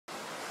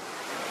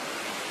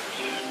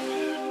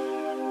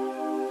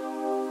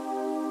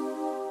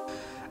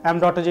I am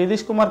Dr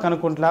Jagadeesh Kumar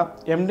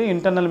Kanakuntla, MD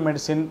Internal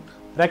Medicine,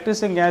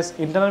 practicing as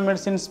Internal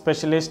Medicine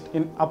Specialist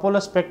in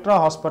Apollo Spectra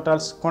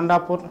Hospitals,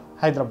 Kondapur,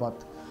 Hyderabad.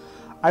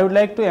 I would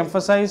like to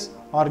emphasize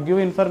or give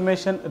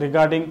information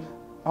regarding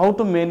how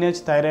to manage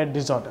thyroid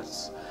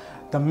disorders.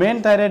 The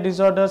main thyroid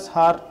disorders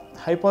are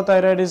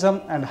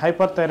hypothyroidism and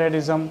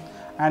hyperthyroidism,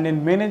 and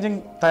in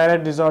managing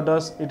thyroid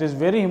disorders, it is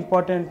very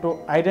important to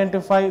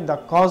identify the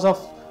cause of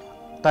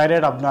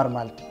thyroid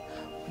abnormality.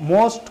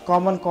 Most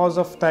common cause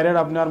of thyroid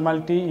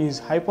abnormality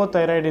is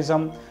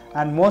hypothyroidism,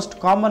 and most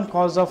common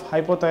cause of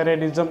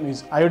hypothyroidism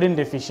is iodine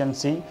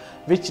deficiency,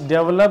 which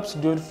develops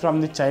from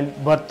the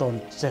childbirth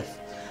itself.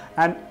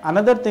 And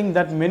another thing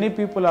that many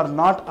people are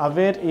not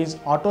aware is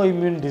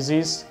autoimmune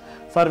disease,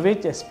 for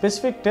which a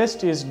specific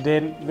test is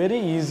done, very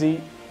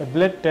easy, a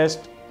blood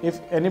test. If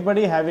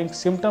anybody having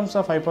symptoms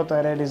of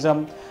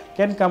hypothyroidism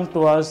can come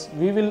to us,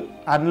 we will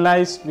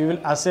analyze, we will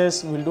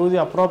assess, we will do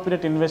the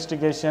appropriate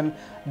investigation,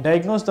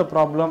 diagnose the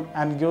problem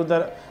and give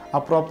the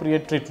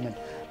appropriate treatment.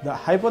 The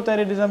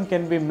hypothyroidism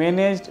can be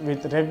managed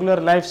with regular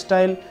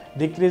lifestyle,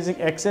 decreasing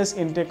excess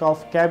intake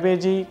of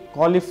cabbage,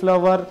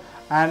 cauliflower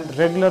and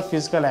regular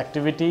physical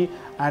activity,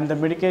 and the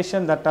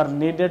medication that are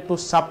needed to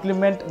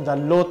supplement the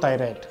low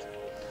thyroid.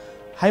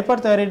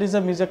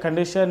 Hyperthyroidism is a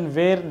condition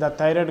where the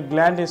thyroid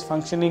gland is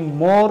functioning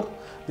more,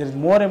 there is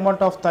more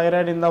amount of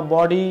thyroid in the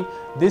body.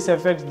 This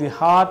affects the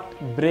heart,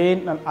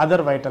 brain and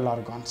other vital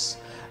organs.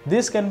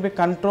 This can be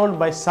controlled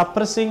by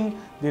suppressing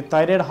the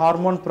thyroid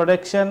hormone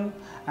production,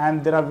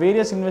 and there are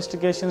various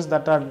investigations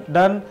that are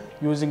done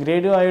using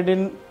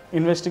radioiodine.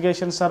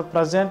 Investigations are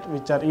present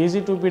which are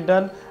easy to be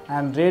done,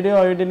 and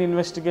radioiodine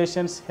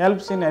investigations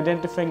helps in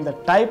identifying the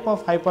type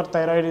of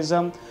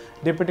hyperthyroidism.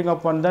 Depending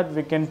upon that,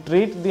 we can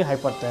treat the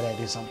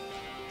hyperthyroidism.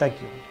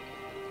 Thank you.